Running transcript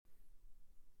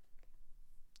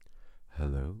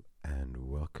Hello and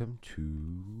welcome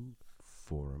to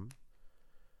Forum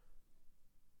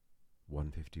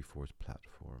 154's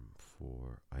platform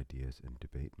for ideas and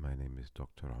debate. My name is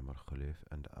Dr. Omar Khalif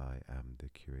and I am the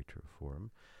curator of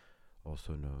Forum,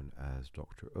 also known as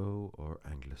Dr. O or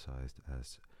anglicized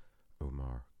as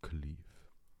Omar Khalif.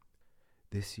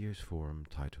 This year's forum,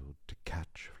 titled To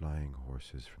Catch Flying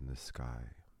Horses from the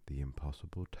Sky, the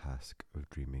impossible task of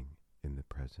dreaming in the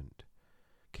present,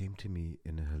 came to me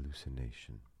in a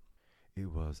hallucination.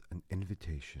 It was an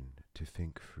invitation to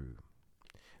think through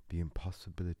the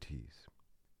impossibilities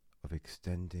of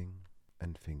extending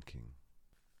and thinking,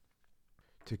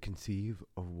 to conceive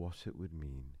of what it would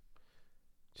mean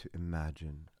to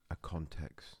imagine a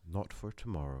context not for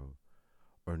tomorrow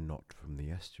or not from the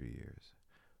yesteryears,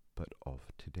 but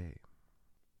of today.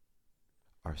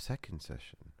 Our second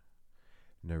session,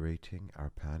 narrating our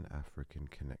Pan-African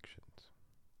connections,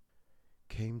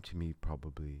 came to me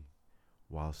probably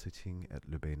while sitting at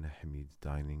Lubaina Hamid's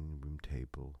dining room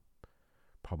table,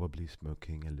 probably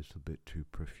smoking a little bit too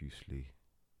profusely,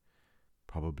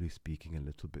 probably speaking a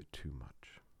little bit too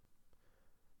much.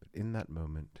 But in that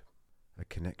moment, a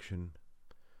connection,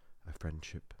 a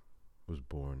friendship was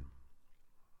born.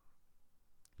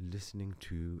 Listening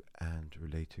to and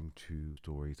relating to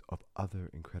stories of other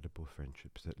incredible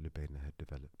friendships that Lubaina had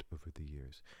developed over the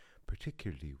years,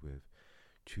 particularly with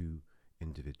two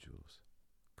individuals,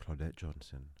 Claudette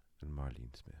Johnson and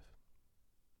Marlene Smith.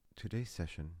 Today's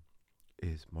session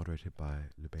is moderated by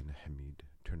Lubaina Hamid,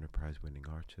 Turner Prize winning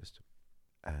artist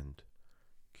and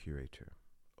curator,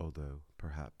 although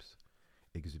perhaps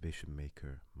exhibition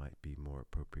maker might be more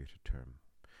appropriate a term.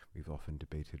 We've often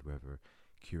debated whether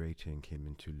curating came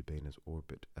into Lubaina's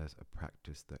orbit as a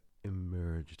practice that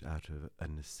emerged out of a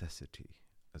necessity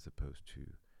as opposed to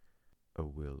a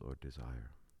will or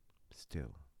desire.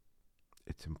 Still,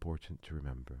 it's important to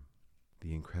remember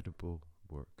the incredible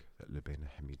work that Lubaina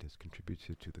Hamid has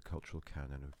contributed to the cultural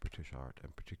canon of British art,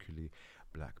 and particularly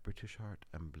Black British art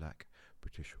and Black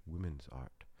British women's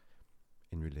art,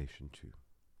 in relation to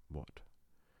what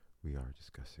we are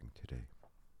discussing today.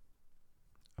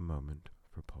 A moment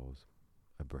for pause,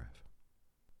 a breath.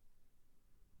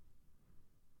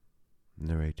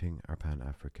 Narrating our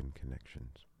Pan-African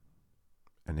connections,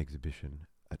 an exhibition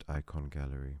at Icon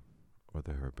Gallery or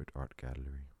the Herbert Art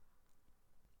Gallery.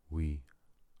 We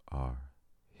are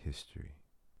history.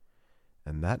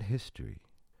 And that history,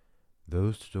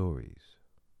 those stories,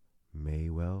 may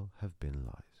well have been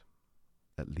lies.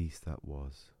 At least that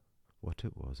was what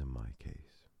it was in my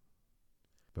case.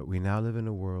 But we now live in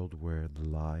a world where the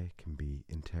lie can be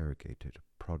interrogated,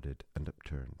 prodded, and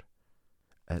upturned.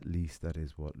 At least that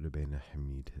is what Lubaina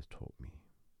Hamid has taught me.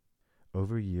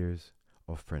 Over years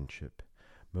of friendship,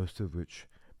 most of which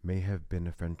may have been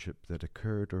a friendship that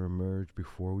occurred or emerged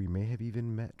before we may have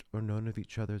even met or known of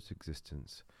each other's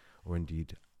existence, or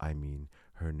indeed, I mean,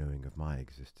 her knowing of my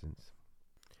existence,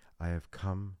 I have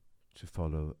come to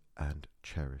follow and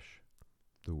cherish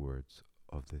the words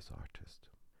of this artist.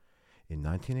 In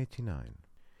 1989,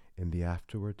 in the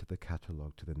afterword to the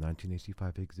catalogue to the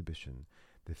 1985 exhibition,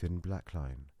 The Thin Black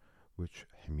Line, which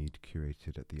Hamid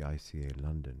curated at the ICA in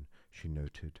London, she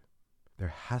noted, "There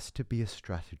has to be a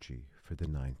strategy for the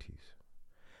 90s.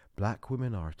 Black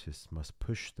women artists must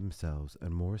push themselves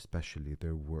and more especially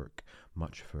their work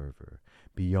much further,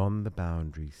 beyond the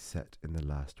boundaries set in the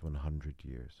last 100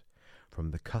 years,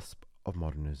 from the cusp of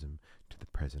modernism to the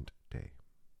present day.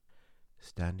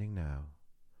 Standing now,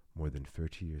 more than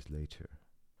 30 years later,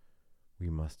 we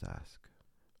must ask,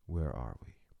 where are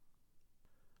we?"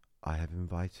 I have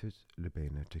invited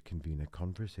Lubaina to convene a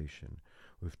conversation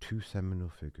with two seminal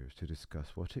figures to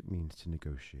discuss what it means to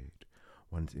negotiate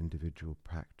one's individual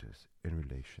practice in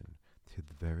relation to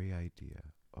the very idea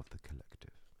of the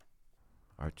collective.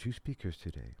 Our two speakers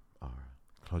today are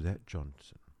Claudette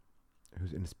Johnson,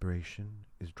 whose inspiration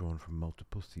is drawn from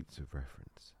multiple seats of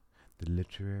reference, the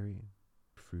literary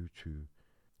through to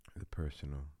the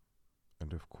personal,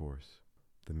 and of course,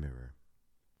 the mirror,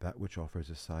 that which offers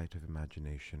a sight of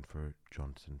imagination for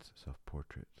Johnson's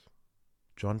self-portraits.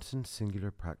 Johnson's singular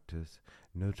practice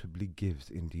notably gives,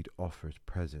 indeed offers,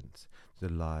 presence to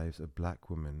the lives of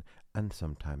black women and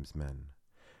sometimes men.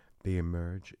 They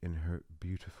emerge in her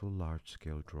beautiful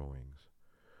large-scale drawings,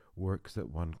 works that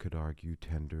one could argue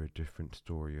tender a different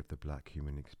story of the black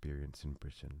human experience in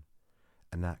Britain,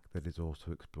 an act that is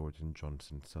also explored in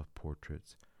Johnson's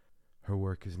self-portraits. Her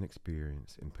work is an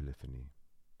experience in polyphony.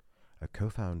 A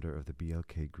co-founder of the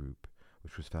BLK Group,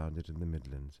 which was founded in the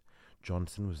Midlands,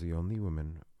 Johnson was the only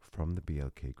woman from the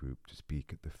BLK Group to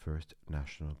speak at the first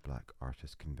National Black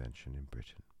Artists Convention in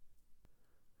Britain.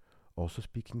 Also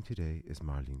speaking today is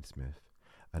Marlene Smith,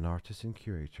 an artist and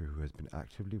curator who has been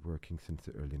actively working since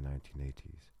the early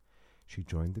 1980s. She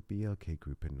joined the BLK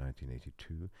group in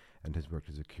 1982 and has worked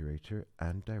as a curator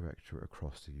and director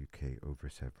across the UK over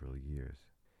several years.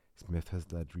 Smith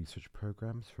has led research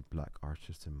programs for Black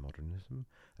Artists in Modernism,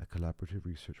 a collaborative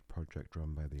research project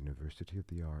run by the University of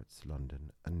the Arts,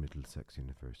 London, and Middlesex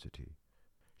University.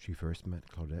 She first met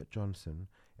Claudette Johnson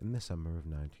in the summer of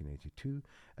 1982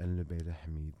 and Lubaida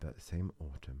Hamid that same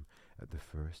autumn at the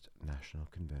first National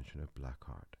Convention of Black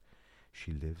Art.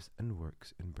 She lives and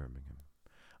works in Birmingham.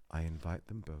 I invite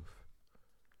them both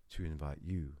to invite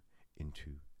you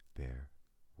into their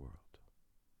world.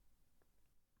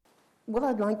 What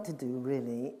I'd like to do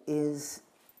really is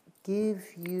give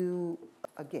you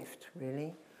a gift,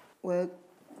 really, where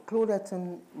Claudette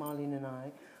and Marlene and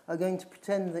I are going to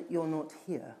pretend that you're not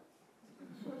here.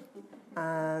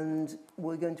 And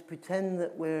we're going to pretend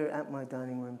that we're at my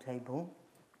dining room table,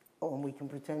 or we can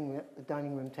pretend we're at the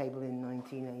dining room table in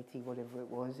 1980, whatever it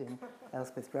was, in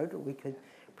Elspeth Road, or we could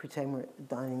pretend we're at the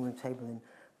dining room table in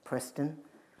Preston.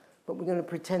 But we're going to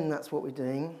pretend that's what we're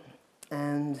doing.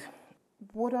 And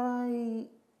what I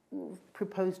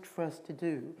proposed for us to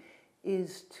do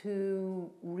is to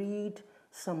read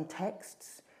some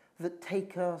texts that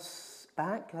take us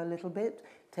back a little bit,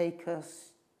 take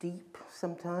us deep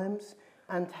sometimes,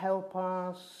 and help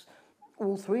us,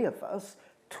 all three of us,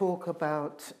 talk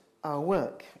about our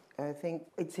work. I think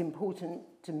it's important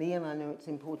to me, and I know it's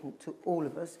important to all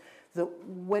of us, that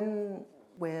when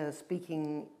we're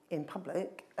speaking in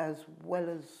public, as well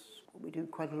as we do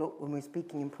quite a lot when we're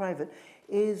speaking in private,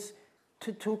 is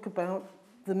to talk about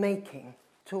the making,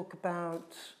 talk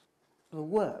about the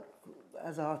work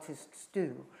as artists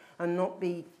do, and not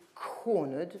be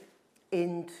cornered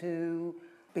into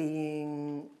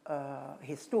being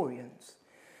historians.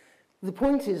 The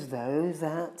point is, though,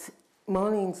 that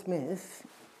Marlene Smith,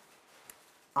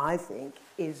 I think,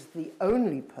 is the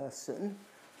only person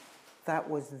that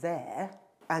was there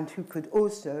and who could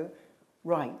also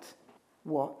write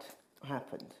what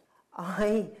happened.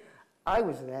 I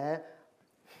was there,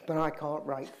 but I can't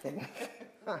write things.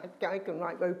 I can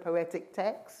write very poetic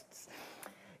texts,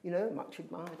 much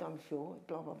admired, I'm sure,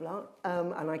 blah, blah, blah.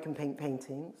 And I can paint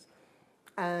paintings.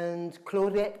 And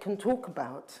Claudette can talk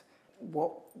about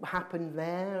what happened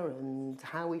there and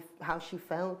how she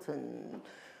felt and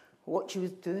what she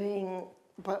was doing.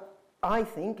 But I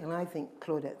think, and I think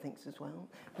Claudette thinks as well,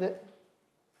 that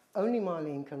only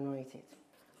Marlene can write it.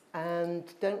 And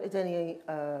don't let any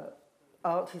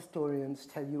art historians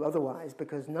tell you otherwise,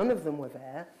 because none of them were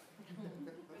there.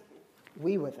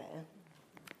 We were there.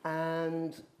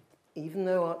 And even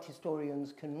though art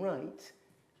historians can write,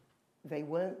 they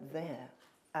weren't there.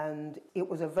 And it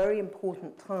was a very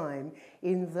important time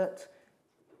in that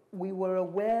we were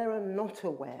aware and not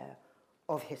aware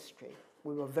of history.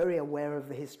 We were very aware of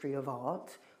the history of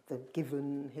art, the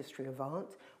given history of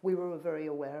art. We were very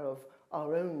aware of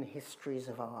our own histories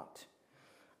of art.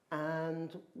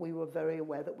 And we were very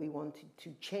aware that we wanted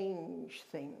to change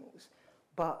things.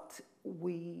 But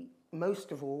we,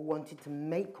 most of all, wanted to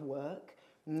make work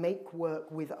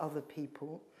with other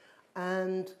people,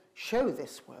 and show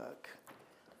this work.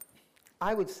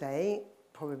 I would say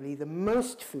probably the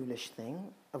most foolish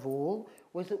thing of all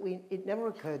was that it never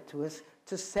occurred to us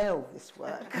to sell this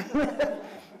work.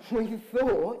 We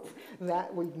thought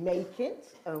that we'd make it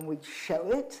and we'd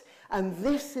show it, and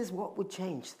this is what would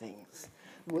change things.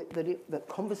 That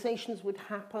conversations would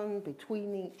happen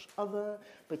between each other,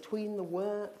 between the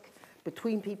work,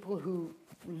 between people who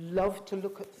loved to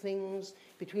look at things,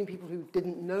 between people who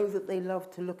didn't know that they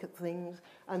loved to look at things.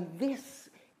 And this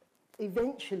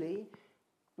eventually,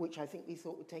 which I think we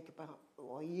thought would take about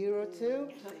a year or two,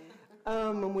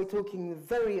 and we're talking the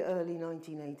very early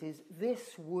 1980s,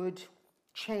 this would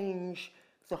change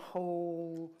the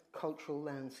whole cultural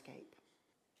landscape.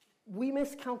 We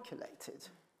miscalculated,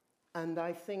 and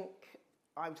I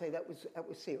would say that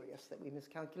was serious, that we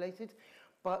miscalculated,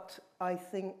 but I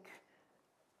think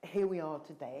here we are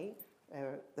today.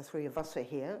 The three of us are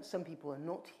here. Some people are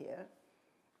not here,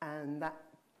 and that,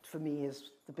 for me,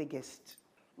 is the biggest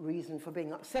reason for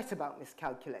being upset about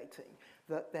miscalculating,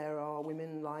 that there are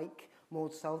women like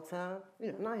Maud Salter,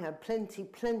 and I had plenty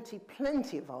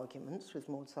of arguments with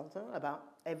Maud Salter about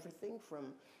everything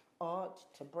from art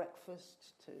to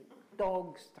breakfast to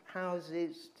dogs to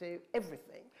houses to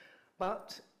everything.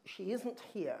 But she isn't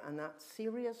here, and that's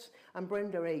serious, and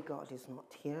Brenda Agard is not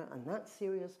here, and that's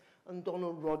serious, and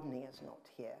Donald Rodney is not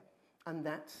here, and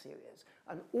that's serious.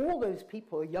 And all those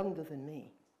people are younger than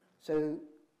me. So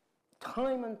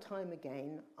time and time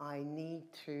again, I need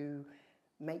to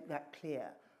make that clear,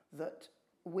 that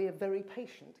we're very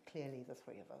patient, clearly, the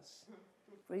three of us.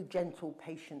 very gentle,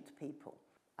 patient people.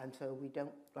 And so we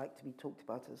don't like to be talked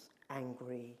about as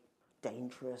angry,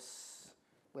 dangerous.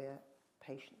 We're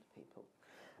patient people.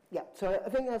 Yeah, so I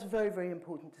think that's very, very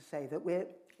important to say, that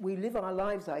we live our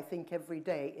lives, I think, every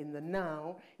day in the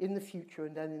now, in the future,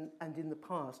 and in the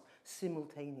past,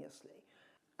 simultaneously.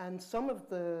 And some of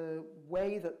the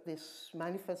way that this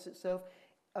manifests itself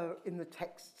are in the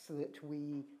texts that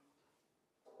we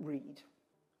read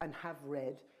and have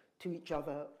read to each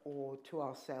other or to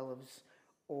ourselves,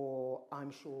 or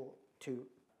I'm sure to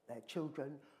their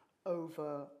children,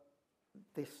 over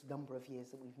this number of years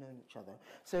that we've known each other.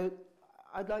 So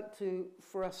I'd like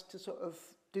for us to sort of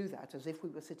do that as if we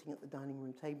were sitting at the dining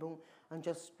room table and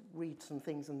just read some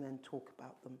things and then talk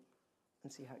about them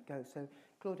and see how it goes. So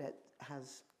Claudette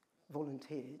has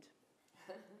volunteered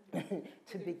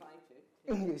to be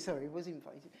was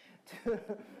invited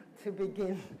to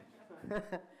begin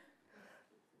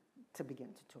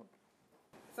to talk.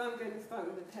 So I'm going to start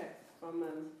with a text from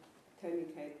Toni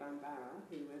Cade Bambara,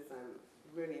 who was a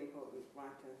really important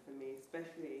writer for me,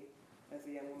 especially as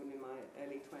a young woman in my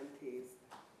early 20s.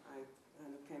 I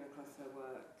came across her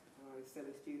work when I was still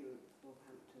a student at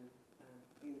Wolverhampton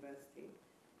University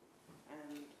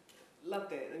and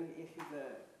loved it. And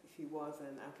she was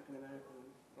an African-American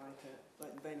writer.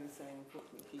 Like Ben was saying,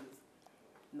 unfortunately she's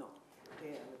not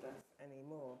here with us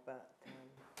anymore, but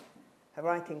her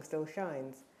writing still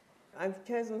shines. I've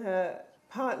chosen her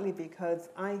partly because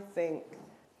I think,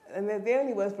 and the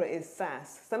only word for it is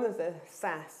sass. Some of the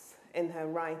sass in her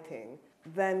writing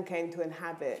then came to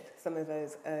inhabit some of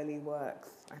those early works,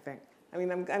 I think. I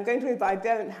mean, I'm going to read, but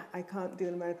I can't do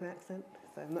an American accent,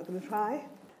 so I'm not going to try.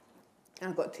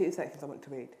 I've got two sections I want to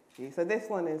read to you. So this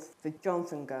one is The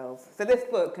Johnson Girls. So this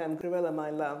book, Gorilla My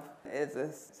Love, is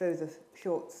a series of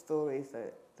short stories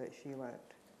that she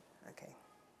wrote. Okay.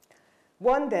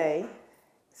 One day,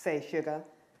 say Sugar,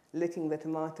 licking the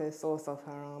tomato sauce off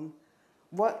her arm,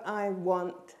 what I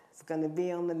want is going to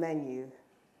be on the menu,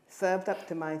 served up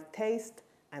to my taste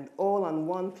and all on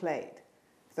one plate,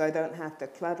 so I don't have to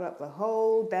clutter up the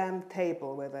whole damn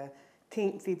table with a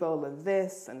teensy bowl of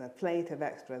this and a plate of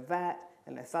extra that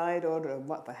and a side order of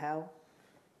what the hell.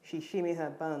 She shimmy her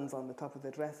buns on the top of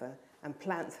the dresser and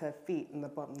plants her feet in the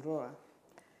bottom drawer.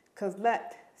 'Cause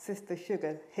let Sister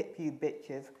Sugar hip you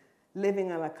bitches,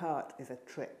 living a la carte is a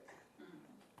trip.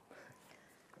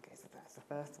 Okay, so that's the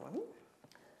first one.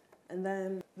 And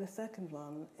then the second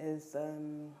one is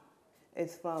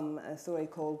from a story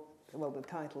called, well, the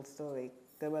title story,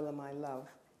 Gorilla My Love.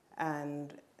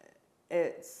 And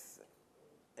it's,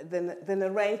 the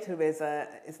narrator is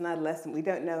an adolescent. We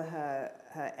don't know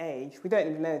her age. We don't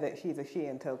even know that she's a she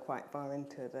until quite far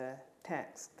into the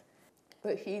text.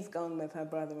 But she's gone with her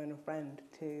brother and a friend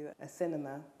to a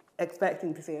cinema,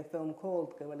 expecting to see a film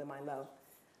called Gorilla My Love.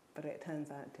 But it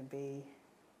turns out to be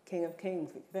King of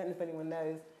Kings, which I don't know if anyone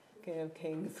knows. King of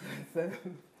Kings was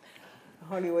a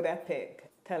Hollywood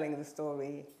epic telling the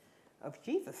story of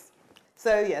Jesus.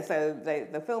 So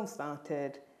the film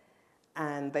started,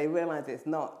 and they realized it's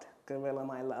not Gorilla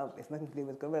My Love. It's nothing to do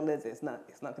with gorillas. It's not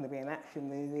going to be an action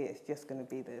movie. It's just going to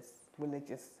be this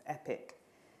religious epic.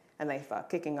 And they start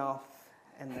kicking off,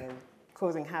 and they're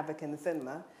causing havoc in the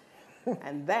cinema.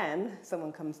 And then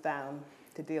someone comes down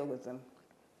to deal with them.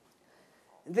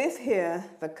 This here,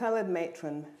 the coloured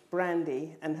matron,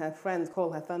 Brandy, and her friends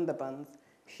call her Thunderbuns,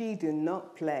 she do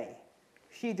not play.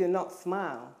 She do not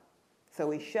smile. So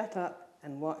we shut up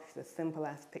and watch the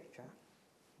simple-ass picture.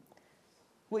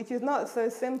 Which is not so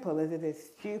simple as it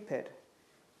is stupid.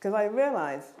 Because I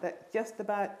realised that just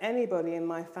about anybody in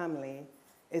my family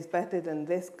is better than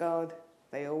this God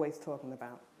they always talking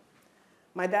about.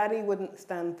 My daddy wouldn't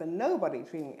stand for nobody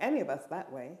treating any of us that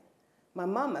way. My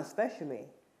mum especially.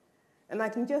 And I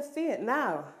can just see it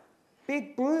now.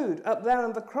 Big brood up there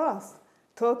on the cross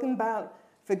talking about,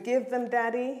 forgive them,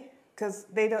 Daddy, because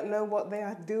they don't know what they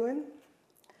are doing.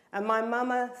 And my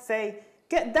mama say,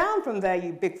 get down from there,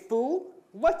 you big fool.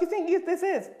 What do you think this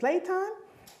is, playtime?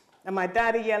 And my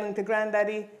daddy yelling to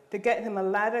Granddaddy to get him a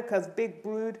ladder because big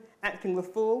brood acting the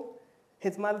fool.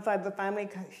 His mother's side of the family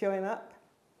showing up.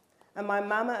 And my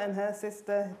mama and her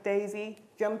sister, Daisy,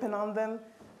 jumping on them.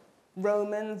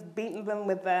 Romans beating them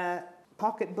with their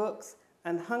pocketbooks,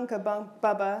 and Hunker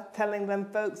Bubba telling them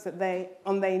folks that they,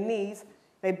 on their knees,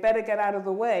 they better get out of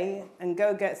the way and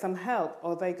go get some help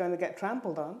or they're going to get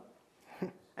trampled on.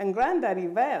 And Granddaddy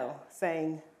Vale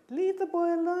saying, leave the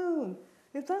boy alone.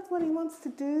 If that's what he wants to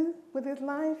do with his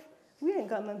life, we ain't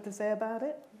got nothing to say about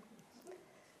it.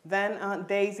 Then Aunt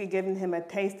Daisy giving him a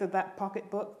taste of that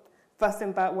pocketbook, fussing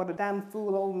about what a damn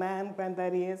fool old man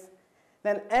Granddaddy is.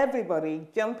 Then everybody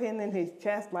jumping in his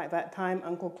chest, like that time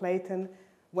Uncle Clayton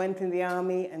went in the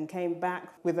army and came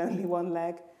back with only one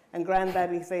leg, and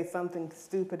Granddaddy says something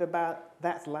stupid about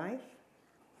that's life.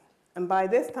 And by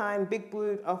this time, Big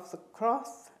Brood off the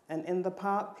cross and in the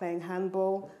park playing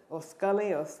handball or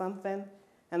Scully or something,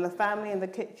 and the family in the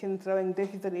kitchen throwing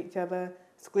dishes at each other,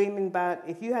 screaming about,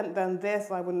 if you hadn't done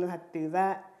this, I wouldn't have had to do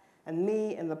that, and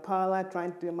me in the parlor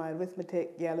trying to do my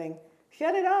arithmetic, yelling,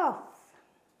 shut it off!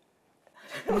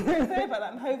 What can I say about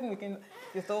that? I'm hoping we can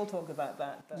just all talk about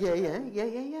that. But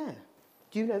Yeah.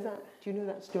 Do you know that? Do you know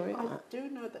that story? I do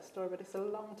know that story, but it's a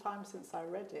long time since I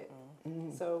read it.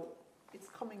 So it's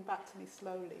coming back to me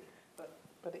slowly,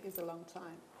 but it is a long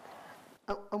time.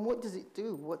 And what does it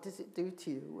do? What does it do to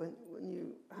you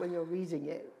when you're reading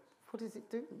it? What does it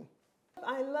do?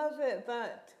 I love it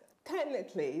that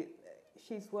technically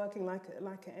she's working like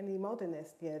any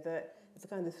modernist, that it's a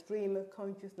kind of stream of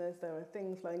consciousness. There are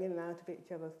things flowing in and out of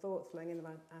each other, thoughts flowing in and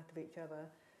out of each other.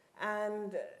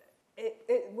 And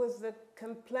it was the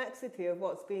complexity of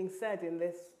what's being said in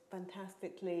this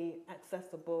fantastically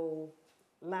accessible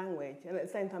language, and at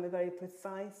the same time a very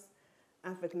precise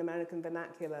African-American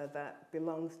vernacular that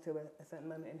belongs to a certain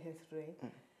moment in history.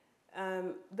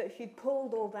 That she'd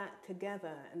pulled all that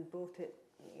together and brought it,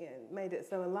 made it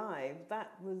so alive.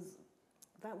 That was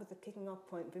a kicking off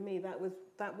point for me. That was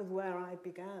where I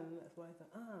began. That's where I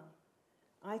thought,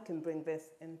 I can bring this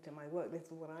into my work. This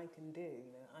is what I can do.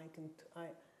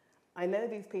 I know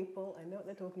these people. I know what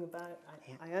they're talking about.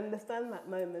 I understand that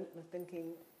moment of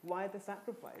thinking, why the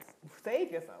sacrifice?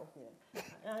 Save yourself.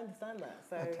 I understand that.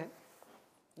 So,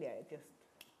 it just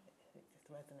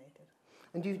resonated.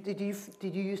 And did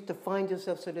you used to find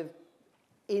yourself sort of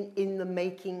in the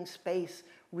making space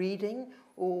reading,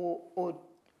 or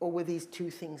were these two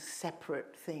things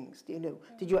separate things? Do you know?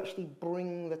 Did you actually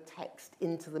bring the text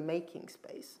into the making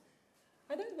space?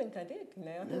 I don't think I did.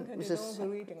 I think I did all the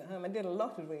reading at home. I did a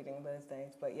lot of reading those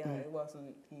days, but it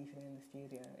wasn't usually in the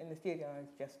studio. In the studio, I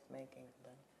was just making.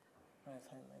 Then when I was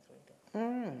home, I was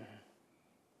reading.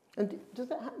 And does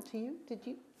that happen to you? Did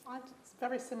you? It's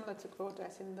very similar to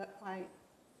Claudette in that I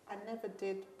never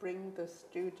did bring the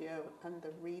studio and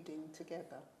the reading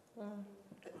together.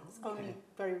 It's only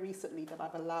very recently that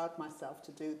I've allowed myself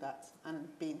to do that and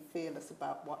being fearless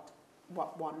about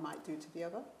what one might do to the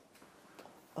other.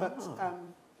 But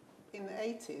in the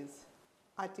 80s,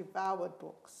 I devoured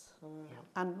books.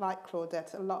 And like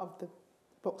Claudette, a lot of the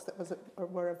books that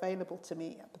were available to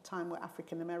me at the time were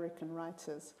African-American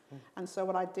writers. And so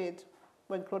what I did,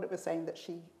 when Claudette was saying that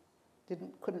she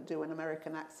couldn't do an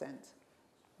American accent,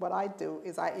 what I do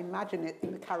is I imagine it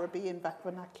in the Caribbean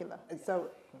vernacular. And so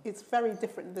it's very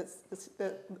different.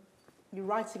 You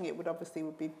writing it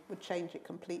would change it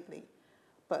completely.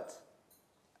 But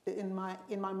in my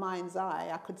mind's eye,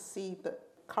 I could see the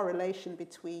correlation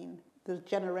between the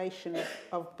generation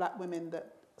of black women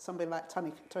that somebody like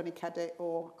Toni Cadet,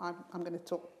 or I'm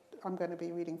going to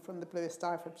be reading from The Bluest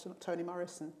Eye from Toni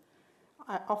Morrison.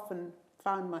 I often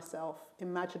found myself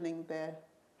imagining their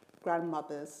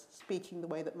grandmothers speaking the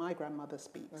way that my grandmother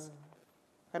speaks.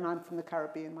 And I'm from the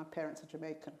Caribbean, my parents are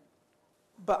Jamaican.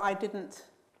 But I didn't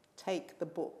take the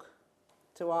book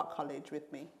to art college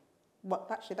with me.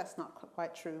 Actually, that's not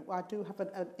quite true. I do have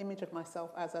an image of myself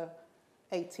as a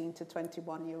 18 to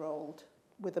 21-year-old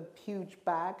with a huge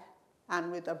bag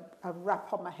and with a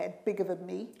wrap on my head bigger than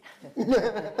me.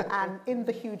 And in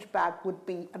the huge bag would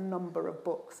be a number of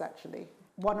books, actually.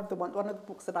 One of the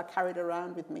books that I carried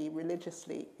around with me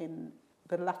religiously in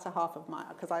the latter half of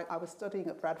because I was studying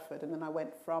at Bradford, and then I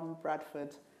went from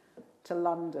Bradford to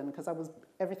London because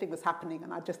everything was happening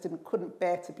and I just couldn't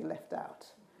bear to be left out.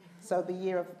 So the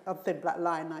year of Thin Black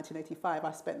Line, 1985,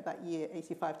 I spent that year,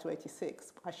 85 to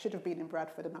 86. I should have been in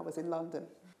Bradford and I was in London.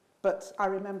 But I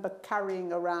remember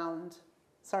carrying around,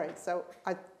 so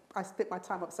I split my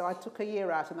time up. So I took a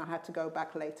year out and I had to go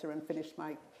back later and finish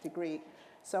my degree.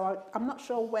 So I'm not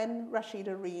sure when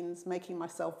Rashida Reen's Making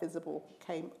Myself Visible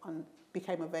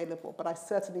became available, but I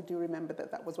certainly do remember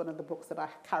that was one of the books that I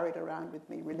carried around with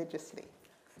me religiously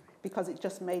because it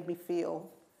just made me feel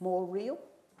more real.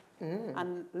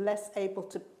 And less able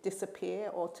to disappear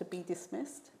or to be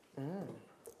dismissed.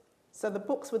 So the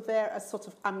books were there as sort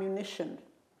of ammunition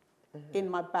in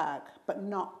my bag, but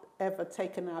not ever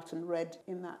taken out and read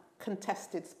in that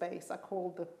contested space. I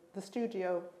called the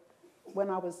studio,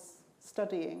 when I was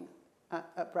studying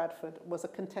at Bradford, was a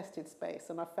contested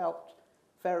space, and I felt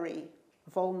very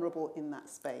vulnerable in that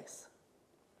space.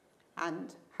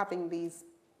 And having these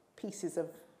pieces of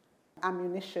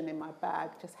ammunition in my bag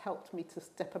just helped me to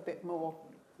step a bit more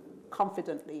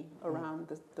confidently around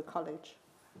the college.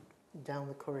 Down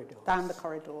the corridors. Down the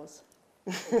corridors.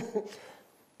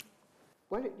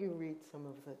 Why don't you read some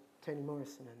of the Toni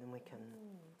Morrison and then we can...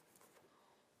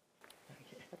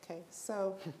 Okay,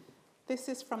 so this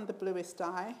is from The Bluest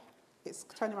Eye. It's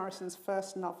Toni Morrison's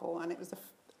first novel, and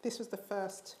this was the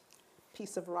first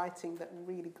piece of writing that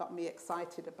really got me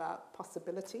excited about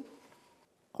possibility.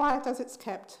 Quiet as it's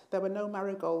kept, there were no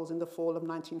marigolds in the fall of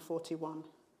 1941.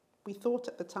 We thought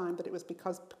at the time that it was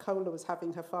because Pecola was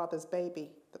having her father's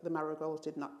baby that the marigolds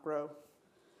did not grow.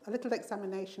 A little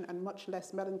examination and much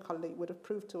less melancholy would have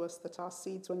proved to us that our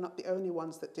seeds were not the only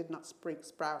ones that did not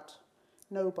sprout.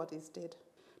 Nobody's did.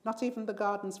 Not even the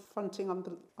gardens fronting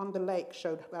on the lake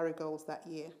showed marigolds that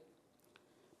year.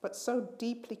 But so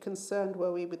deeply concerned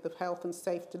were we with the health and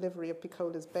safe delivery of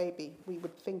Pecola's baby, we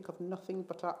would think of nothing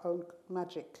but our own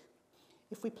magic.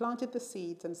 If we planted the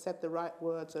seeds and said the right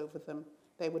words over them,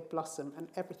 they would blossom and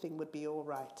everything would be all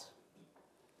right.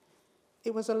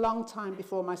 It was a long time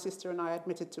before my sister and I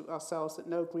admitted to ourselves that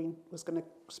no green was going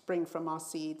to spring from our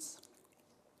seeds.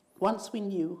 Once we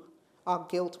knew, our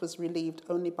guilt was relieved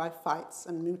only by fights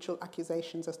and mutual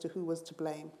accusations as to who was to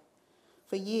blame.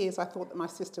 For years, I thought that my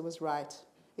sister was right.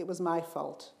 It was my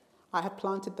fault. I had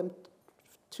planted them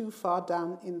too far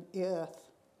down in the earth.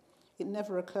 It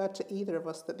never occurred to either of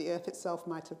us that the earth itself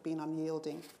might have been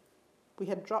unyielding. We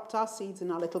had dropped our seeds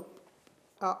in our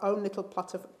own little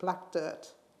plot of black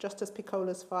dirt, just as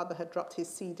Pecola's father had dropped his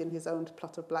seed in his own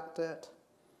plot of black dirt.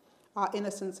 Our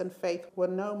innocence and faith were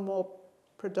no more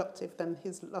productive than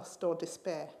his lust or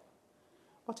despair.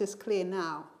 What is clear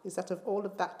now is that of all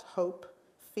of that hope,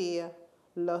 fear,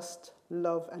 lust,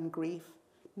 love, and grief,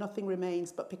 nothing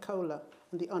remains but Pecola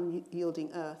and the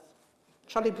unyielding earth.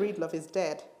 Charlie Breedlove is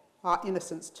dead, our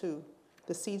innocence too.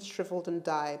 The seed shriveled and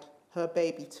died, her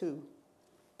baby too.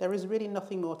 There is really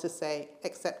nothing more to say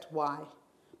except why.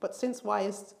 But since why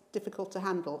is difficult to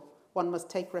handle, one must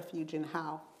take refuge in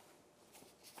how.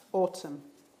 Autumn.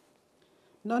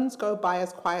 Nuns go by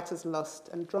as quiet as lust,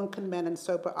 and drunken men and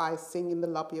sober eyes sing in the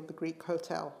lobby of the Greek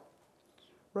Hotel.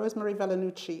 Rosemary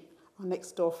Velanucci, our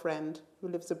next-door friend, who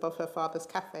lives above her father's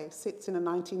cafe, sits in a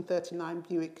 1939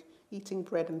 Buick, eating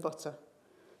bread and butter.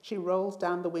 She rolls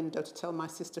down the window to tell my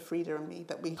sister Frida and me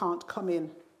that we can't come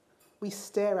in. We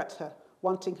stare at her,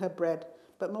 wanting her bread,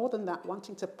 but more than that,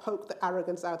 wanting to poke the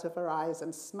arrogance out of her eyes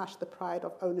and smash the pride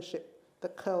of ownership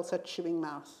that curls her chewing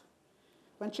mouth.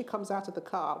 When she comes out of the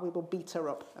car, we will beat her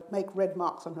up, make red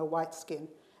marks on her white skin,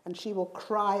 and she will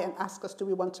cry and ask us, do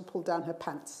we want to pull down her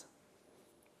pants?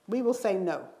 We will say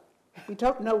no. We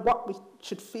don't know what we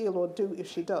should feel or do if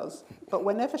she does, but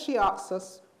whenever she asks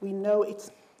us, we know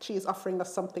she is offering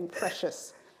us something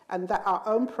precious, and that our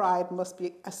own pride must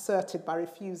be asserted by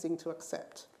refusing to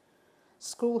accept.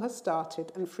 School has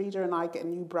started, and Frida and I get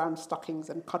new brown stockings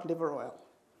and cod liver oil.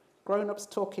 Grown-ups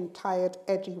talk in tired,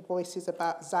 edgy voices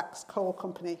about Zach's coal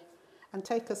company and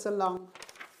take us along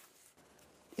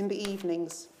in the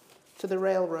evenings to the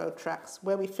railroad tracks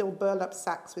where we fill burlap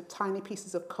sacks with tiny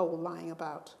pieces of coal lying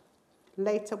about.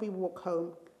 Later we walk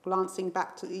home, glancing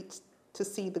back to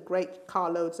see the great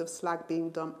carloads of slag being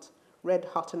dumped, red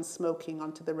hot and smoking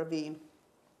onto the ravine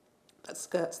that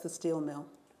skirts the steel mill.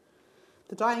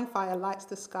 The dying fire lights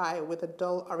the sky with a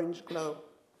dull orange glow.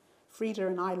 Frida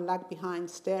and I lag behind,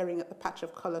 staring at the patch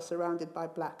of colour surrounded by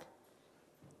black.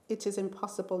 It is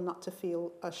impossible not to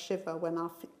feel a shiver when our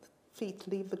feet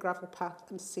leave the gravel path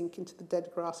and sink into the dead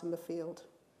grass in the field.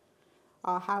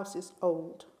 Our house is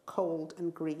old, cold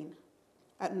and green.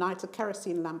 At night, a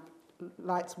kerosene lamp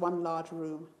lights one large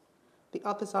room. The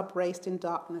others are braced in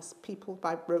darkness, peopled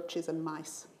by roaches and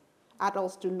mice.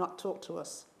 Adults do not talk to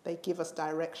us. They give us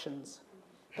directions.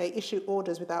 They issue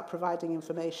orders without providing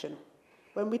information.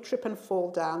 When we trip and fall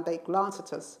down, they glance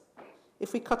at us.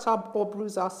 If we cut or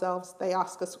bruise ourselves, they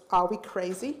ask us, are we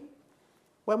crazy?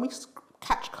 When we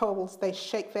catch colds, they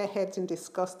shake their heads in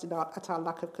disgust at our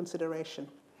lack of consideration.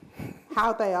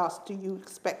 How, they ask, do you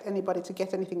expect anybody to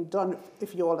get anything done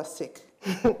if you all are sick?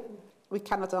 We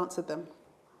cannot answer them.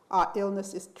 Our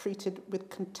illness is treated with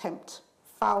contempt,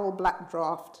 foul black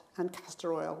draught, and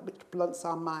castor oil, which blunts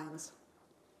our minds.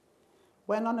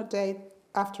 When on a day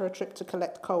after a trip to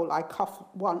collect coal, I cough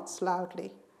once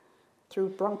loudly through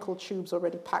bronchial tubes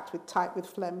already packed tight with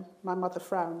phlegm, my mother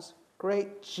frowns.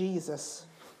 Great Jesus,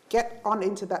 get on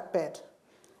into that bed.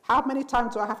 How many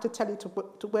times do I have to tell you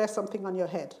to wear something on your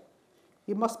head?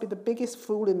 You must be the biggest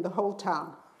fool in the whole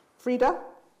town. Frida,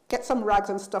 get some rags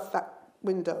and stuff that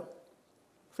window.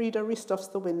 Frida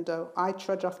restuffs the window. I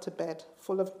trudge off to bed,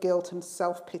 full of guilt and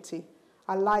self-pity.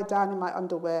 I lie down in my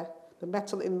underwear. The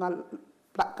metal in my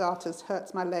black garters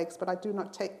hurts my legs, but I do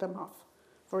not take them off,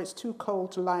 for it's too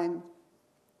cold to lie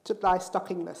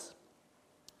stockingless.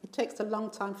 It takes a long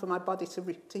time for my body to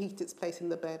heat its place in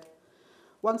the bed.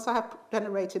 Once I have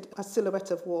generated a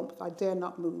silhouette of warmth, I dare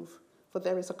not move, for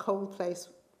there is a cold place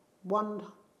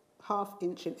 1/2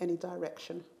 inch in any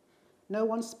direction. No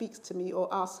one speaks to me or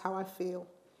asks how I feel.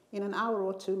 In an hour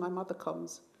or two, my mother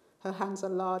comes. Her hands are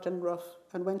large and rough,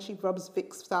 and when she rubs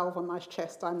Vicks salve on my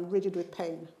chest, I'm rigid with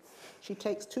pain. She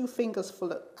takes 2 fingers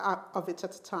full of it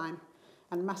at a time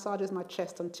and massages my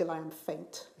chest until I am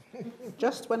faint.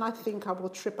 Just when I think I will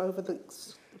trip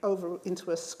over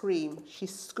into a scream, she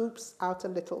scoops out a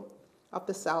little of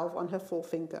the salve on her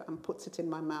forefinger and puts it in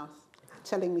my mouth,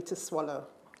 telling me to swallow.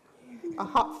 A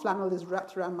hot flannel is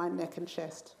wrapped around my neck and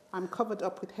chest. I'm covered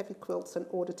up with heavy quilts and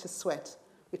ordered to sweat,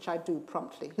 which I do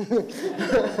promptly.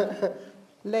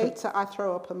 Later, I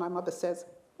throw up and my mother says,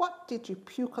 "What did you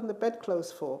puke on the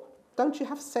bedclothes for? Don't you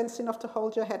have sense enough to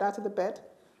hold your head out of the bed?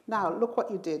 Now, look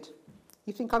what you did.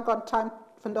 You think I've got time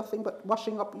for nothing but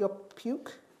washing up your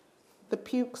puke?" The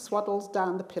puke swaddles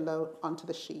down the pillow onto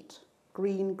the sheet,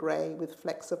 green-grey with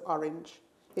flecks of orange.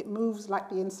 It moves like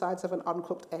the insides of an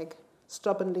uncooked egg,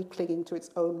 stubbornly clinging to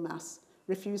its own mass,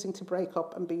 refusing to break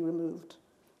up and be removed.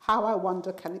 How, I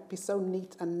wonder, can it be so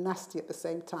neat and nasty at the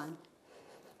same time?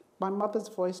 My mother's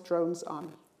voice drones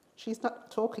on. She's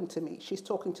not talking to me, she's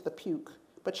talking to the puke,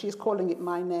 but she's calling it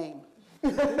my name.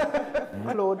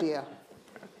 Claudia.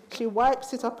 She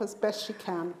wipes it up as best she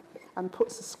can and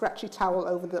puts a scratchy towel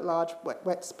over the large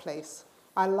wet place.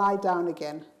 I lie down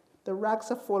again. The rags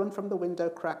have fallen from the window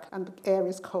crack and the air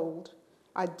is cold.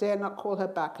 I dare not call her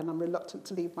back and I'm reluctant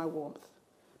to leave my warmth.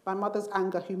 My mother's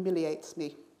anger humiliates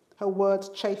me. Her words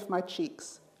chafe my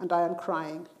cheeks and I am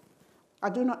crying. I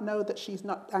do not know that she's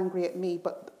not angry at me,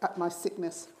 but at my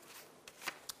sickness.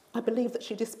 I believe that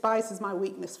she despises my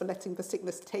weakness for letting the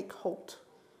sickness take hold.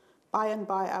 By and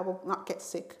by, I will not get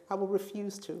sick. I will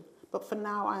refuse to. But for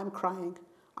now, I am crying.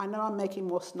 I know I'm making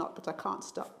more snot, but I can't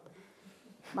stop.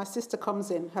 My sister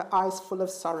comes in, her eyes full of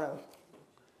sorrow.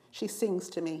 She sings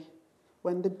to me.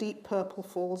 When the deep purple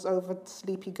falls over the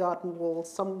sleepy garden wall,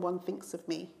 someone thinks of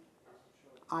me.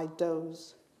 I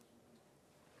doze,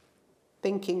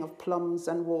 thinking of plums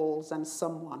and walls and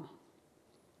someone.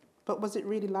 But was it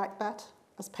really like that?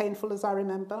 As painful as I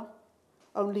remember?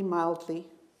 Only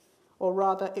mildly. Or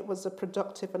rather, it was a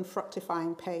productive and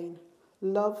fructifying pain.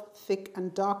 Love, thick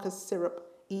and dark as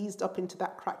syrup, eased up into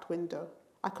that cracked window.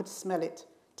 I could smell it,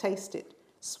 taste it,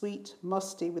 sweet,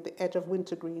 musty, with the edge of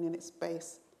wintergreen in its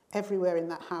base, everywhere in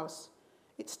that house.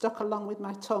 It stuck along with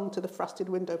my tongue to the frosted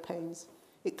window panes.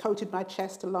 It coated my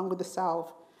chest along with the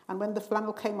salve, and when the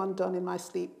flannel came undone in my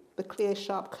sleep, the clear,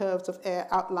 sharp curves of air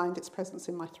outlined its presence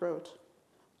in my throat.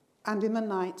 And in the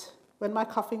night, when my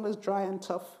coughing was dry and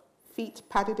tough, feet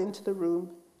padded into the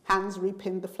room, hands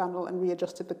repinned the flannel and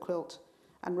readjusted the quilt,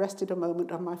 and rested a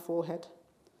moment on my forehead.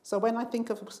 So when I think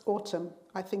of autumn,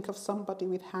 I think of somebody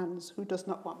with hands who does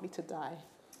not want me to die.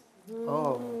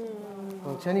 Oh,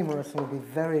 well, Toni Morrison will be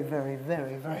very, very,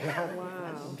 very, very happy. Wow.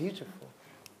 That's beautiful.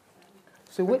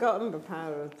 So Forgotten the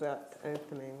power of that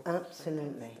opening.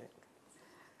 Absolutely.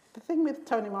 The thing with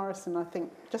Toni Morrison, I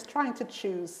think, just trying to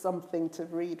choose something to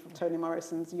read from Toni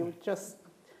Morrison's,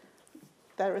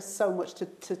 there is so much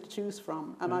to choose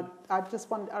from. And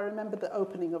I remember the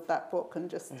opening of that book and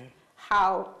just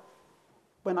how,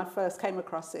 when I first came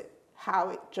across it, how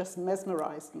it just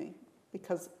mesmerized me,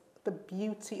 because the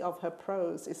beauty of her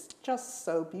prose is just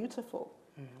so beautiful.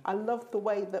 I love the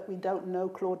way that we don't know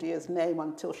Claudia's name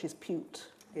until she's puked.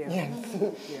 Yeah.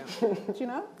 Yes. Yeah. Do you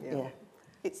know? Yeah.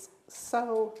 It's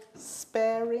so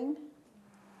sparing.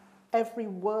 Every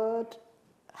word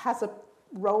has a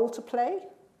role to play.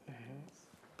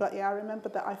 But yeah, I remember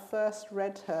that I first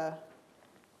read her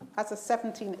as a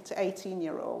 17 to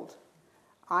 18-year-old.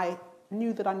 I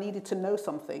knew that I needed to know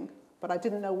something, but I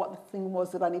didn't know what the thing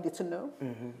was that I needed to know.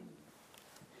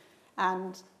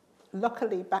 And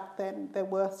luckily, back then, there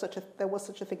was such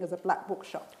a thing as a black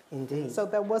bookshop. Indeed. So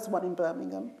there was one in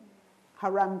Birmingham,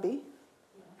 Harambee.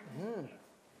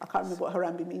 I can't remember what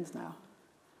Harambee means now.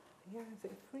 Yeah, is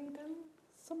it freedom?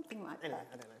 Something like Anyway,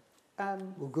 that. I don't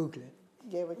know. We'll Google it.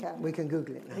 Yeah, we can. We can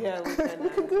Google it now. Yeah, we can. We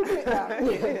can Google it now.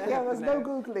 Yeah, there's no No.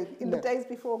 Googling. In No. the days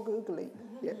before Googling.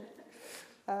 Yeah.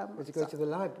 Or to go to the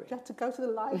library. You have to go to the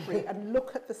library and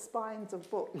look at the spines of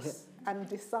books and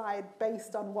decide,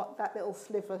 based on what that little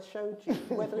sliver showed you,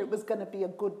 whether it was going to be a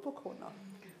good book or not.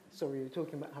 Sorry, you were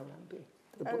talking about Harambee,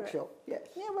 the Oh, right. bookshop. Yes.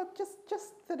 Yeah, well,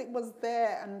 just that it was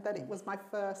there and that it was my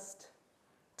first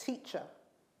teacher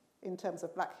in terms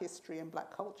of black history and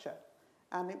black culture.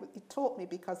 And it taught me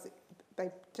because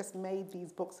they just made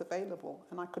these books available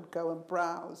and I could go and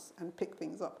browse and pick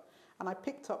things up. And I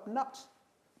picked up not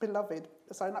Beloved,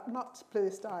 sorry, not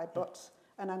Bluest Eye, but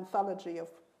an anthology of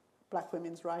black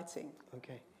women's writing.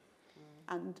 Okay.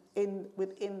 And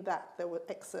within that, there were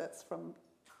excerpts from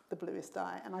The Bluest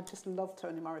Eye. And I just loved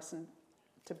Toni Morrison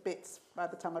to bits by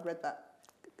the time I'd read that.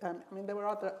 I mean, there were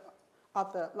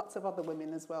lots of other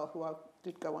women as well who I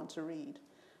did go on to read.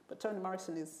 But Toni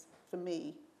Morrison is, for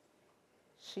me,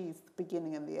 she's the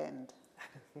beginning and the end.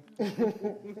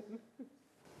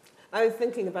 I was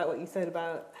thinking about what you said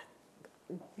about,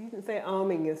 you didn't say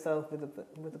arming yourself with the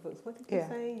books. What did you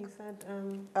say? You said...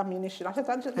 Ammunition. I said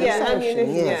that just...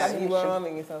 ammunition. Yes. Yeah, you were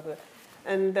arming yourself with it.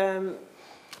 And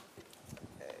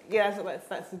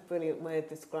that's a brilliant way of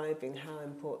describing how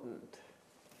important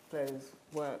those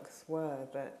works were.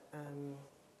 But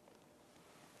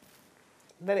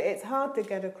it's hard to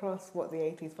get across what the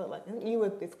 80s felt like. You were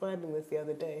describing this the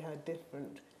other day, how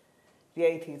different the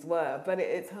 80s were, but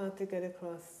it's hard to get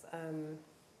across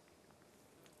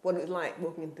what it was like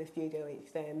walking into the studio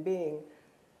each day and being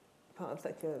part of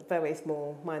such a very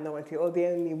small minority, or the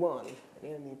only one, the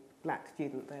only black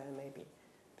student there, maybe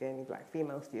the only black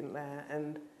female student there.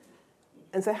 And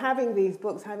so having these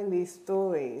books, having these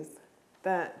stories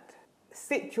that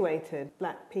situated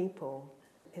black people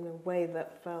in a way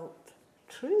that felt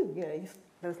true,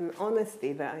 there was an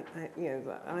honesty that I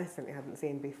certainly hadn't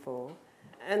seen before.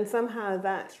 And somehow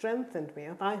that strengthened me.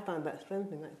 I found that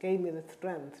strengthening. That gave me the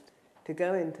strength to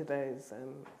go into those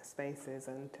spaces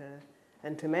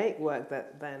and to make work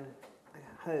that then I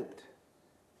hoped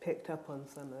picked up on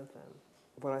some of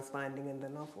what I was finding in the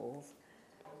novels.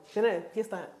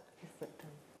 Just that.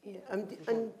 Yeah.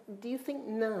 And do you think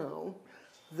now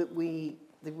that we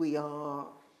are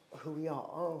who we are,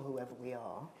 or whoever we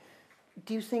are,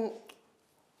 do you think?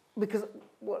 Because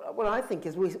what I think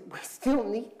is we still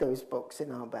need those books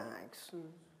in our bags.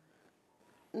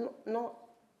 Not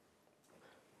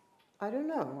I don't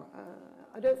know.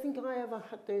 I don't think I ever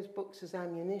had those books as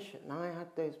ammunition. I had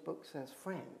those books as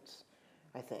friends,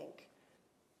 I think.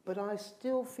 But I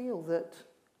still feel that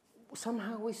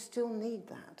somehow we still need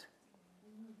that.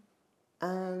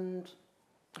 And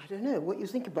I don't know what you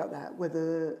think about that,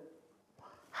 whether...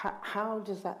 How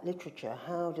does that literature,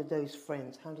 how do those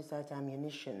friends, how does that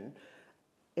ammunition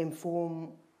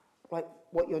inform like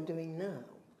what you're doing now?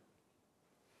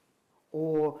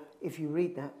 Or if you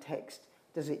read that text,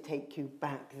 does it take you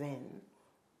back then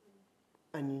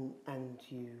and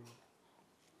you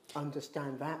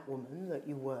understand that woman that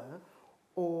you were,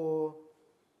 or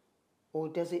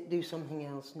does it do something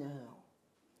else now?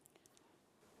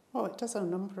 Oh, it does a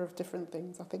number of different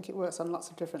things. I think it works on lots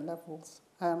of different levels.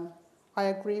 I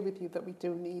agree with you that we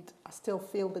do need, I still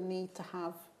feel the need to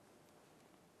have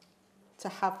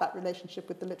that relationship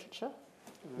with the literature.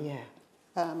 Yeah.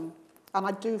 And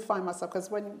I do find myself, because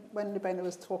when Lubena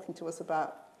was talking to us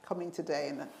about coming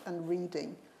today and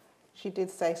reading, she did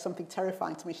say something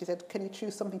terrifying to me. She said, "Can you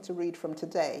choose something to read from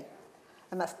today?"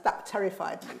 And that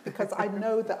terrified me, because I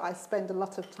know that I spend a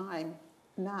lot of time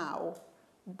now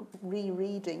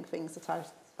rereading things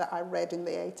that I read in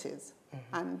the 80s.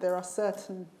 Mm-hmm. And there are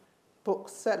certain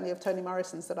books, certainly of Toni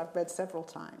Morrison's, that I've read several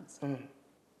times.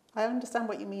 I understand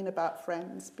what you mean about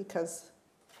friends, because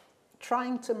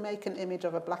trying to make an image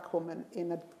of a black woman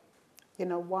in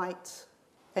a white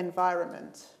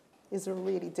environment is a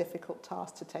really difficult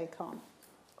task to take on.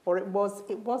 Or it was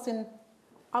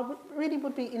I really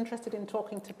would be interested in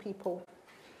talking to people,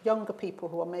 younger people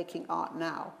who are making art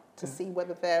now, to see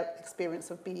whether their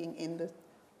experience of being in the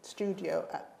studio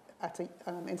at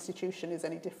an institution is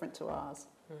any different to ours.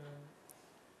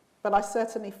 But I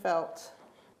certainly felt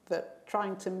that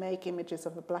trying to make images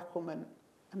of a black woman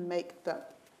and make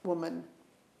that woman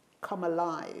come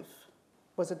alive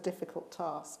was a difficult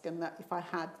task, and that if I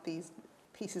had these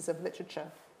pieces of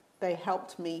literature, they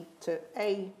helped me to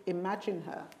A, imagine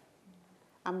her,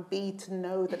 and B, to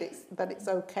know that it's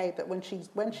okay, that when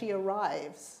she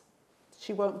arrives,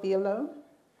 she won't be alone.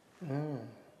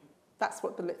 That's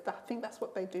what I think that's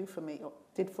what they do for me, or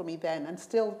did for me then, and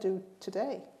still do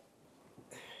today.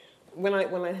 When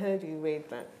I heard you read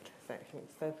that section,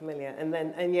 it's so familiar,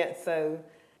 and yet so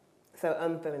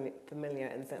unfamiliar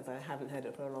in the sense that I haven't heard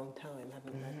it for a long time,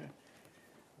 haven't read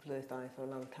Bluest Eye for a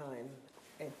long time.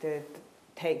 It did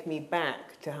take me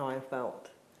back to how I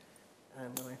felt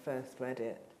when I first read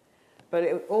it. But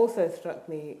it also struck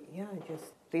me,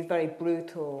 just these very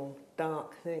brutal,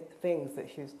 dark things that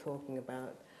she was talking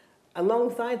about,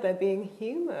 alongside there being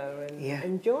humour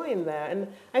and joy in there. And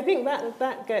I think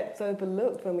that gets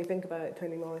overlooked when we think about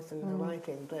Toni Morrison and her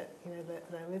writing, but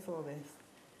there is all this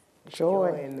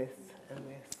joy in this and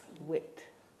this wit,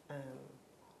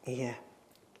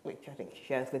 which I think she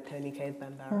shares with Toni Case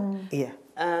Bambara.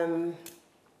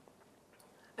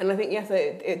 And I think, yes,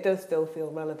 it does still feel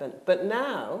relevant. But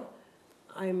now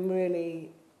I'm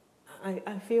really,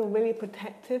 I feel really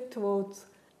protective towards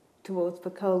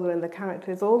Pecola and the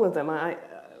characters, all of them.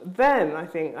 Then I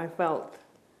think I felt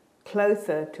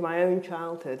closer to my own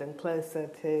childhood and closer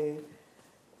to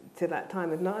that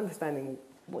time of not understanding,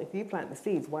 well, if you plant the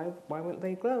seeds, why won't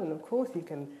they grow? And of course you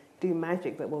can do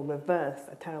magic that will reverse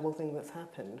a terrible thing that's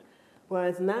happened.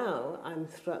 Whereas now I'm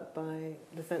struck by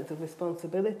the sense of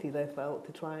responsibility they felt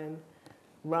to try and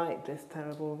right this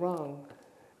terrible wrong.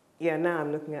 Yeah, now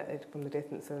I'm looking at it from the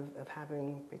distance of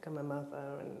having become a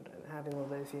mother and having all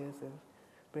those years of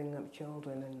bringing up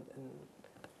children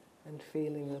and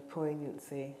feeling the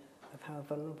poignancy of how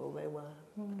vulnerable they were.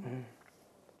 I'm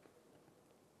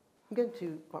going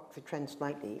to buck the trend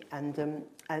slightly and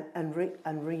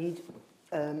read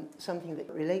something that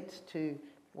relates to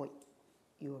what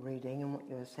you were reading and what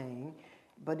you were saying,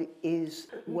 but it is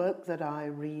work that I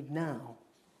read now.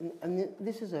 And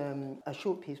this is a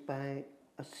short piece by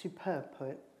a superb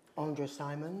poet, Andra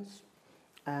Simons,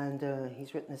 and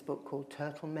he's written this book called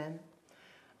Turtle Men.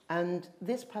 And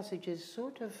this passage is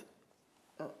sort of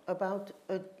about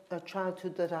a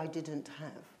childhood that I didn't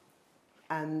have.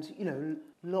 And, you know,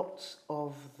 lots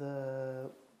of the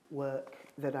work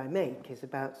that I make is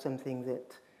about something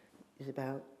that is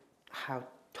about how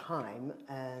time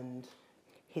and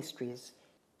histories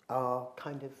are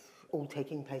kind of all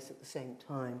taking place at the same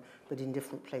time, but in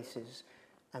different places,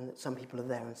 and that some people are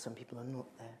there and some people are not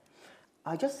there.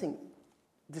 I just think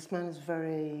this man is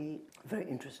very, very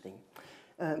interesting.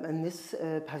 And this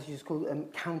passage is called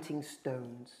Counting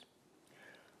Stones.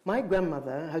 My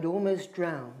grandmother had almost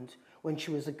drowned when she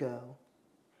was a girl,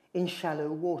 in shallow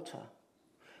water.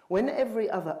 When every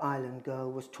other island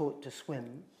girl was taught to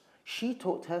swim, she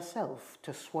taught herself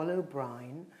to swallow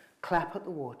brine, clap at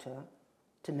the water,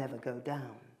 to never go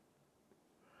down.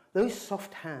 Those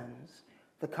soft hands,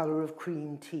 the colour of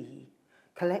cream tea,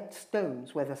 collect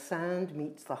stones where the sand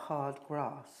meets the hard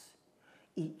grass.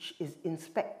 Each is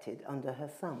inspected under her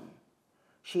thumb.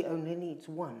 She only needs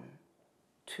 1,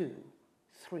 2,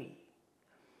 3.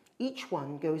 Each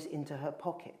one goes into her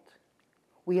pocket.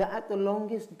 We are at the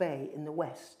longest bay in the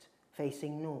west,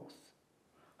 facing north.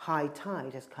 High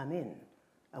tide has come in,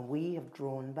 and we have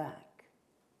drawn back.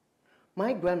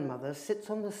 My grandmother sits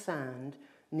on the sand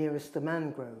nearest the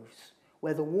mangroves,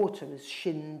 where the water is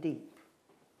shin deep.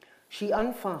 She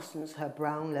unfastens her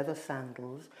brown leather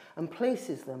sandals and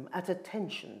places them at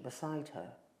attention beside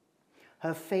her.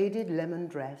 Her faded lemon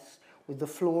dress with the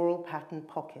floral patterned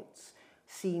pockets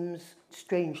seems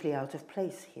strangely out of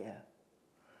place here.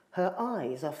 Her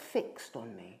eyes are fixed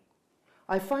on me.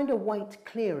 I find a white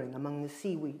clearing among the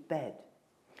seaweed bed.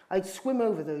 I'd swim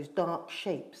over those dark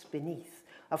shapes beneath,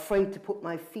 afraid to put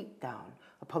my feet down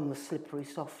upon the slippery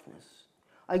softness.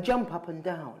 I jump up and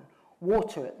down,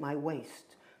 water at my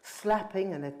waist,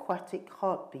 slapping an aquatic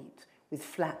heartbeat with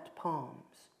flat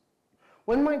palms.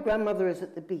 When my grandmother is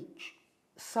at the beach,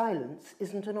 silence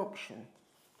isn't an option.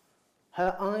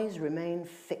 Her eyes remain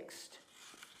fixed.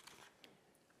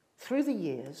 Through the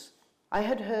years, I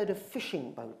had heard of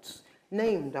fishing boats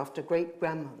named after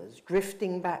great-grandmothers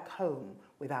drifting back home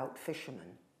without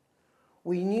fishermen.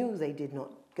 We knew they did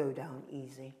not go down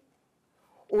easy.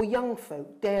 Or young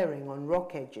folk daring on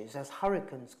rock edges as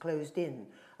hurricanes closed in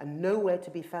and nowhere to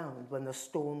be found when the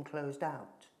storm closed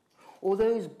out. Or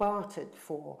those bartered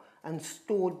for and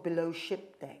stored below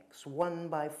ship decks, 1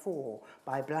 by 4,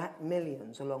 by black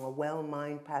millions along a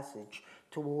well-mined passage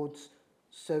towards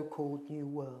so-called new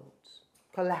worlds.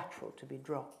 Collateral to be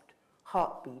dropped,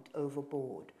 heartbeat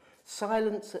overboard,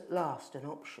 silence at last an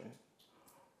option.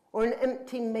 Or an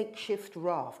empty makeshift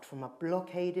raft from a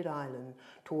blockaded island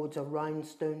towards a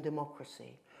rhinestone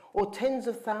democracy, or tens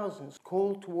of thousands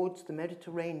called towards the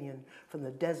Mediterranean from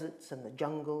the deserts and the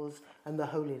jungles and the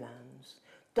Holy Lands,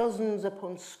 dozens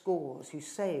upon scores who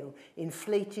sail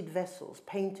inflated vessels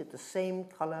painted the same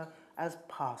colour as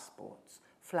passports,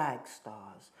 flag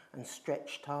stars and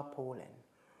stretched tarpaulin,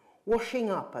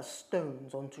 washing up as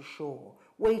stones onto shore,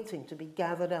 waiting to be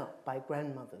gathered up by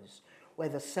grandmothers, where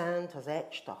the sand has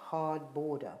etched a hard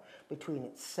border between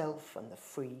itself and the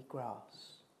free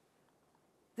grass.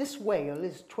 This whale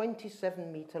is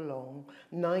 27 metre long,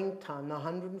 9-ton,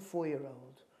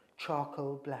 104-year-old,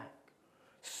 charcoal black.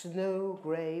 Snow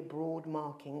grey broad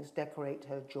markings decorate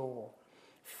her jaw,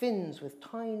 fins with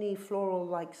tiny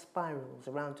floral-like spirals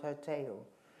around her tail.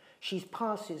 She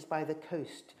passes by the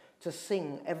coast to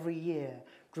sing every year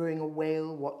during a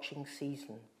whale-watching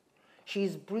season. She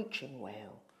is breaching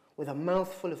whale, with a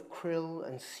mouthful of krill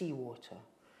and seawater,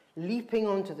 leaping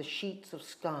onto the sheets of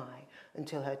sky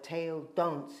until her tail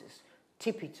dances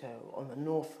tippy-toe on the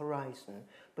north horizon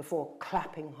before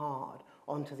clapping hard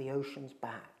onto the ocean's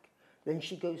back. Then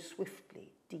she goes swiftly,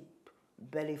 deep,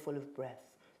 belly full of breath,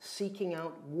 seeking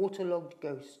out waterlogged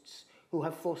ghosts who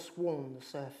have forsworn the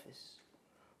surface.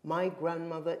 My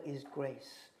grandmother is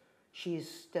Grace. She is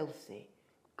stealthy,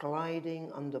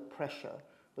 gliding under pressure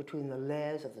between the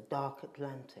layers of the dark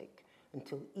Atlantic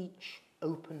until each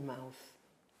open mouth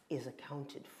is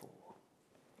accounted for.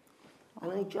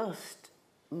 And I just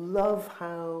love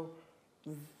how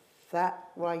that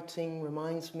writing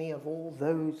reminds me of all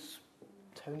those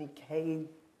Tony Kaye,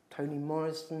 Toni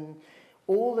Morrison,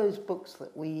 all those books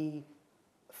that we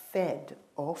fed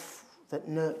off, that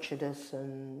nurtured us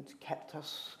and kept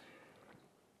us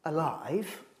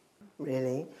alive,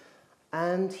 really.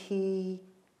 And he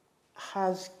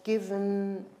has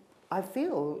given, I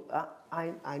feel,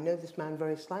 I know this man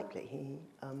very slightly. He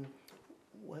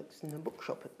works in a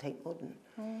bookshop at Tate Modern.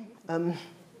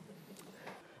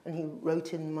 And he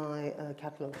wrote in my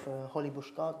catalogue for a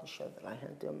Hollybush Garden show that I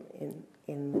had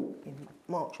in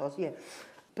March last year.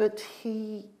 But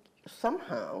he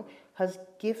somehow has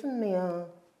given me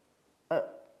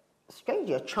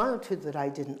strangely, a childhood that I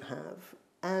didn't have,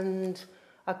 and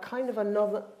a kind of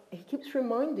another, he keeps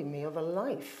reminding me of a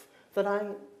life that I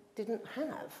didn't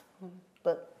have.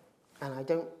 And I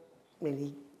don't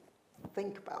really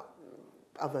think about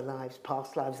other lives,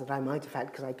 past lives that I might have had,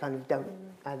 because I kind of don't,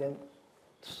 I don't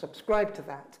subscribe to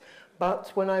that. But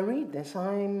when I read this,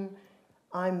 I'm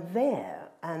there,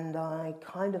 and I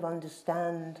kind of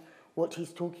understand what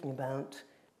he's talking about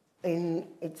in,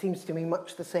 it seems to me,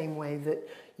 much the same way that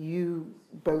you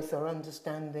both are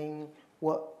understanding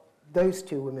what those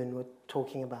two women were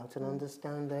talking about, and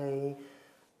understand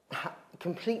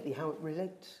completely how it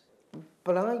relates.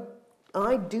 But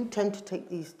I do tend to take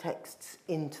these texts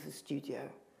into the studio.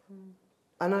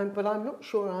 But I'm not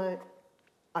sure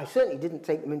I certainly didn't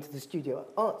take them into the studio at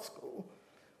art school,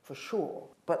 for sure.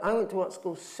 But I went to art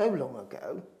school so long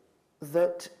ago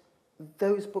that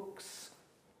those books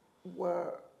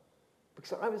were,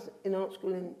 because I was in art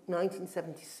school in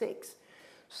 1976,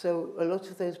 so a lot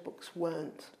of those books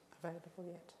weren't Available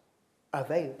yet?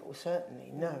 Available,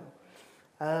 certainly, no.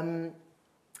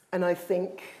 And I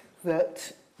think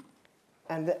that,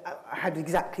 and I had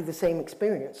exactly the same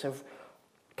experience of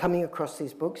coming across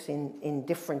these books in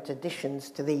different editions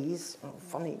to these,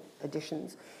 funny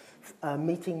editions,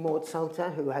 meeting Maud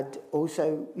Salter, who had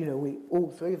also, you know, we all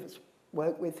three of us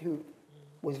worked with, who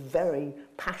was very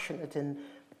passionate and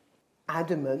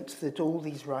adamant that all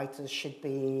these writers should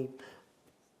be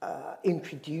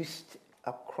introduced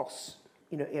across,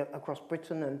 you know, across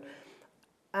Britain,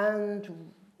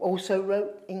 and also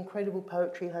wrote incredible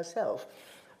poetry herself.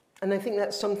 And I think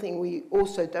that's something we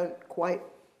also don't quite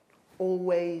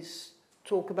always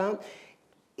talk about,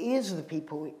 is the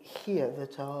people here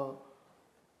that are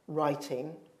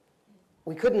writing.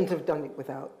 We couldn't have done it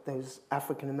without those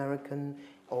African-American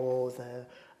or the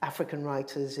African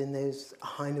writers in those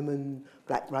Heinemann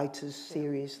Black Writers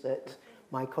series that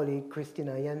my colleague Christine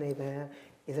Ayane there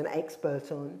is an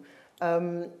expert on.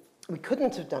 We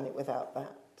couldn't have done it without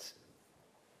that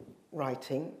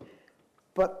writing.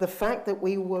 But the fact that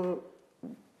we were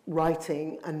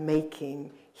writing and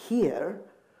making here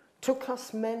took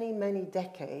us many, many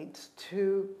decades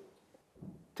to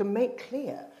make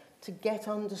clear, to get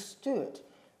understood,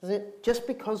 that just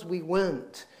because we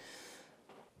weren't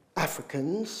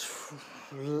Africans,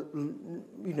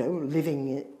 you know,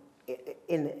 living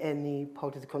in any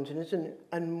part of the continent,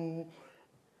 and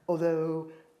although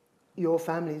your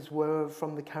families were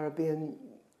from the Caribbean,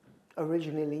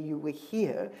 originally you were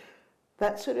here,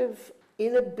 that sort of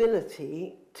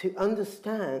inability to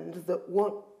understand that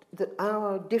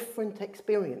our different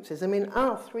experiences, I mean,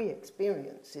 our three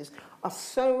experiences are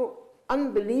so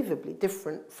unbelievably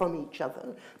different from each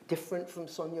other, different from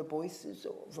Sonia Boyce's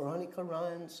or Veronica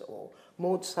Ryan's or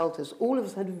Maud Salter's. All of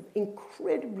us had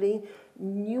incredibly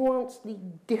nuancedly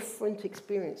different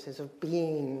experiences of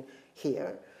being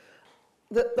here.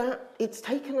 That it's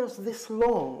taken us this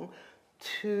long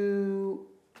to,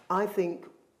 I think,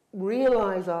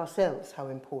 realize ourselves how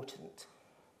important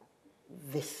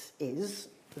this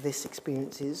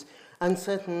experience is, and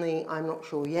certainly I'm not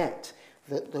sure yet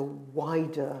that the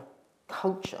wider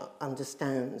culture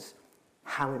understands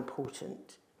how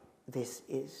important this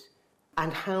is,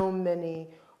 and how many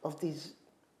of these,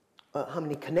 how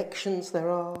many connections there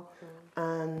are,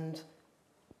 and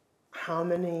how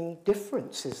many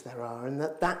differences there are, and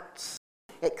that's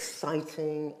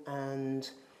exciting and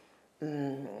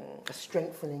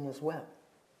strengthening as well.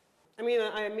 I mean,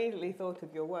 I immediately thought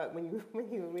of your work when you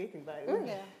were reading that.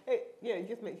 It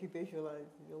just makes you visualise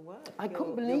your work. I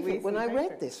couldn't believe it when I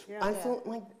read this. Yeah. I thought,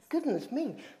 my goodness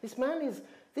me, this man is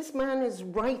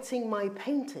writing my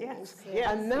paintings. Yes,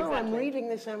 and now I'm exactly. reading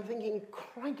this and I'm thinking,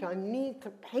 crikey, I need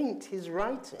to paint his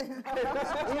writing. You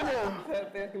know.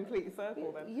 They're a complete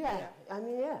circle then. Yeah, I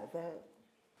mean,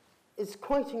 it's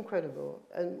quite incredible.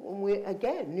 And we're,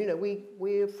 again, you know,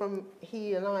 we're from,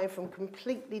 he and I, from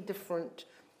completely different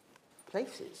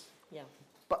places, Yeah.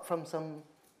 but from some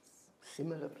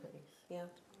similar place. Yeah.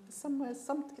 Somewhere,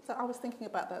 I was thinking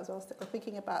about that as well. I was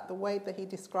thinking about the way that he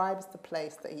describes the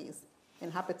place that he's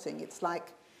inhabiting. It's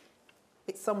like,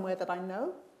 it's somewhere that I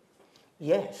know,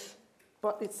 Yes.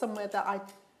 but it's somewhere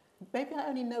that maybe I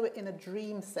only know it in a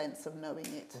dream sense of knowing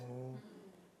it.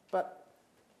 But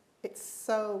it's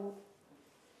so,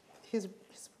 his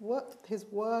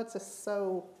words are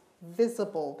so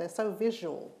visible, they're so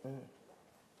visual.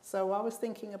 So I was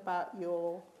thinking about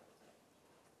your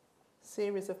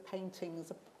series of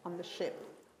paintings on the ship.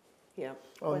 Yeah.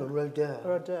 On the Rodeur.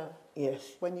 Rodeur.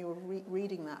 Yes. When you were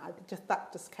reading that,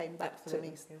 that just came back to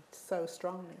me so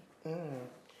strongly.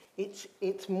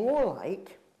 It's more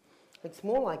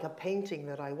like a painting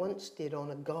that I once did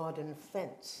on a garden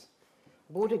fence.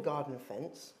 I bought a garden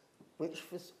fence,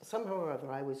 which was somehow or other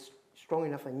I was strong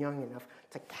enough and young enough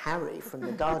to carry from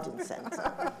the garden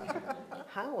centre.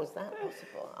 How was that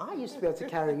possible? I used to be able to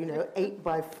carry,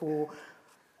 8x4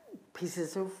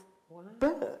 pieces of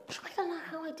birch. I don't know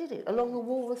how I did it along the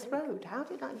Walworth Road. How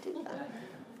did I do that?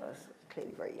 I was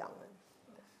clearly very young then.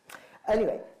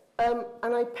 Anyway, and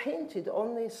I painted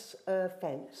on this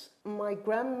fence my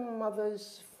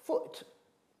grandmother's foot,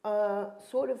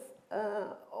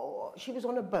 she was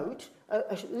on a boat,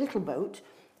 a little boat,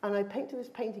 and I painted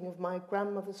this painting of my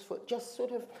grandmother's foot just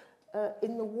sort of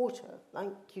in the water,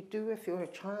 like you do if you're a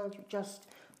child. You just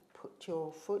put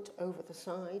your foot over the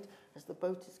side as the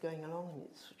boat is going along and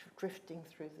it's sort of drifting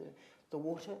through the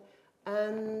water.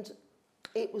 And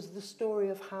it was the story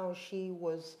of how she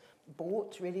was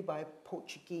bought really by a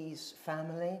Portuguese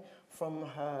family from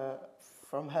her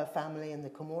family in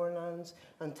the Comoran Islands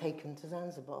and taken to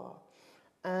Zanzibar.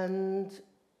 And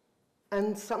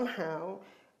somehow,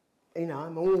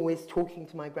 I'm always talking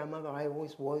to my grandmother. I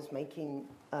always was making,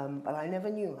 but I never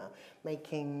knew her,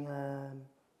 making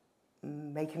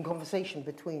conversation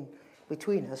between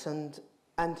us. And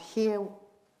here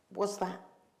was that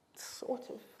sort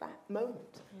of that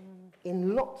moment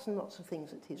in lots and lots of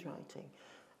things that he's writing.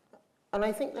 And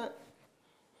I think that,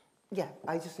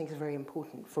 I just think it's very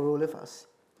important for all of us.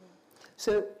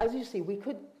 So as you see, we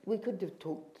could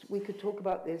talk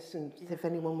about this, and if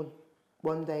anyone would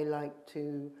one day like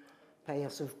to pay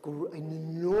us an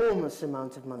enormous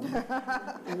amount of money,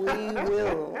 we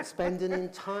will spend an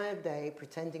entire day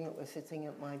pretending that we're sitting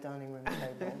at my dining room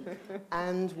table,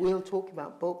 and we'll talk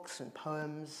about books and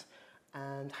poems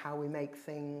and how we make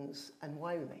things and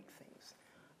why we make things.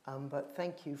 But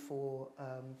thank you for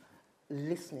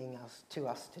listening to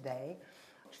us today.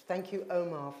 Thank you,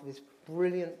 Omar, for this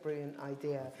brilliant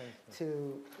idea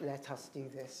to let us do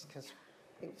this, because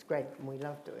it's great and we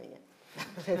love doing it.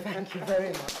 So thank you very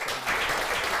much.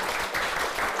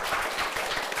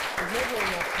 There's never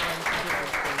enough time to do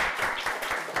those things.